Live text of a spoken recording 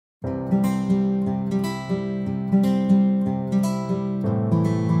Hey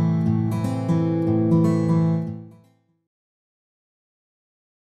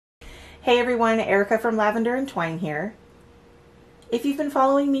everyone, Erica from Lavender Twine here. If you've been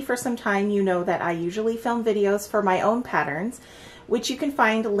following me for some time, you know that I usually film videos for my own patterns, which you can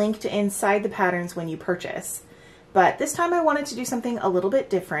find linked inside the patterns when you purchase. But this time I wanted to do something a little bit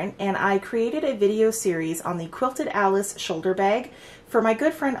different, and I created a video series on the Quilted Alice Shoulder Bag for my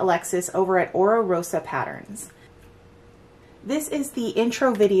good friend Alexis over at Oro Rosa Patterns. This is the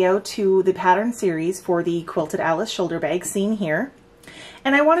intro video to the pattern series for the Quilted Alice Shoulder Bag seen here.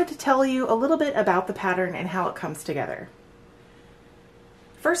 And I wanted to tell you a little bit about the pattern and how it comes together.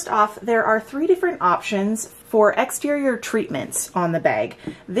 First off, there are 3 different options for exterior treatments on the bag.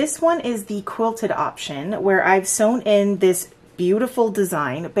 This one is the quilted option, where I've sewn in this beautiful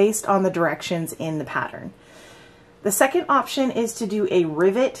design based on the directions in the pattern. The second option is to do a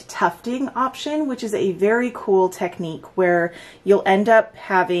rivet tufting option, which is a very cool technique where you'll end up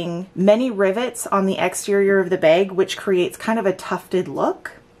having many rivets on the exterior of the bag, which creates kind of a tufted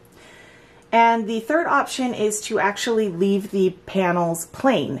look. And the third option is to actually leave the panels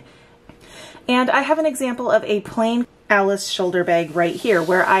plain. And I have an example of a plain Alice shoulder bag right here,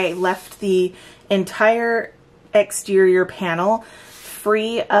 where I left the entire exterior panel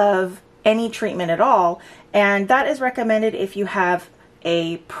free of any treatment at all. And that is recommended if you have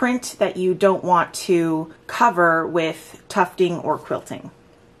a print that you don't want to cover with tufting or quilting.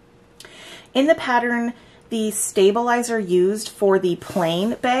 In the pattern, the stabilizer used for the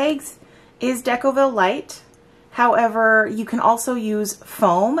plain bags is Decovil Light. However, you can also use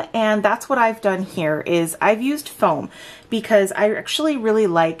foam, and that's what I've done here. Is I've used foam because I actually really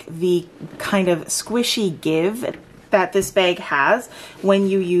like the kind of squishy give that this bag has when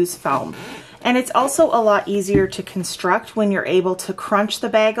you use foam. And it's also a lot easier to construct when you're able to crunch the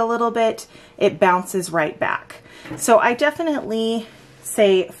bag a little bit. It bounces right back. So I definitely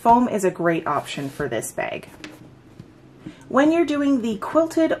say foam is a great option for this bag. When you're doing the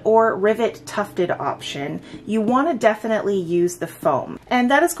quilted or rivet tufted option, you want to definitely use the foam. And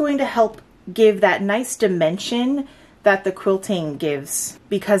that is going to help give that nice dimension that the quilting gives,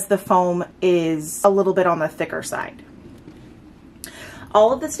 because the foam is a little bit on the thicker side.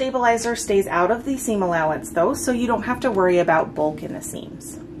 All of the stabilizer stays out of the seam allowance though, so you don't have to worry about bulk in the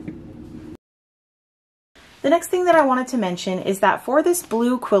seams. The next thing that I wanted to mention is that for this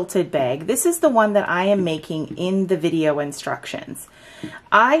blue quilted bag, this is the one that I am making in the video instructions.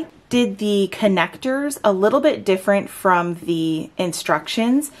 I did the connectors a little bit different from the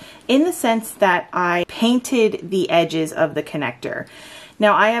instructions in the sense that I painted the edges of the connector.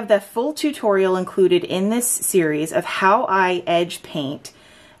 Now I have the full tutorial included in this series of how I edge paint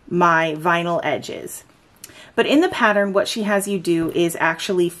my vinyl edges. But in the pattern, what she has you do is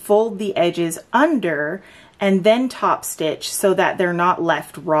actually fold the edges under and then top stitch so that they're not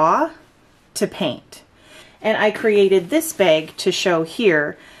left raw to paint. And I created this bag to show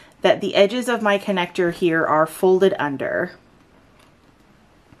here that the edges of my connector here are folded under.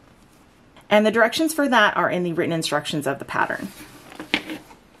 And the directions for that are in the written instructions of the pattern.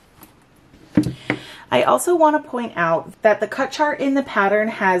 I also want to point out that the cut chart in the pattern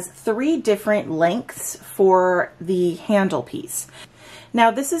has 3 different lengths for the handle piece. Now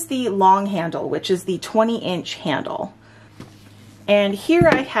this is the long handle, which is the 20-inch handle. And here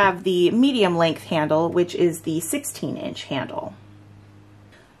I have the medium length handle, which is the 16-inch handle.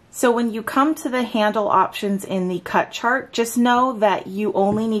 So when you come to the handle options in the cut chart, just know that you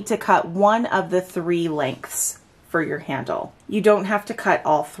only need to cut one of the 3 lengths for your handle. You don't have to cut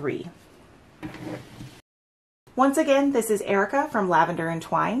all 3. Once again, this is Erica from Lavender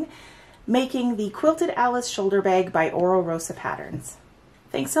Twine, making the Quilted Alice Shoulder Bag by Oro Rosa Patterns.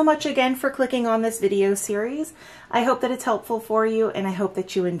 Thanks so much again for clicking on this video series. I hope that it's helpful for you, and I hope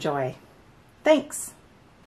that you enjoy. Thanks!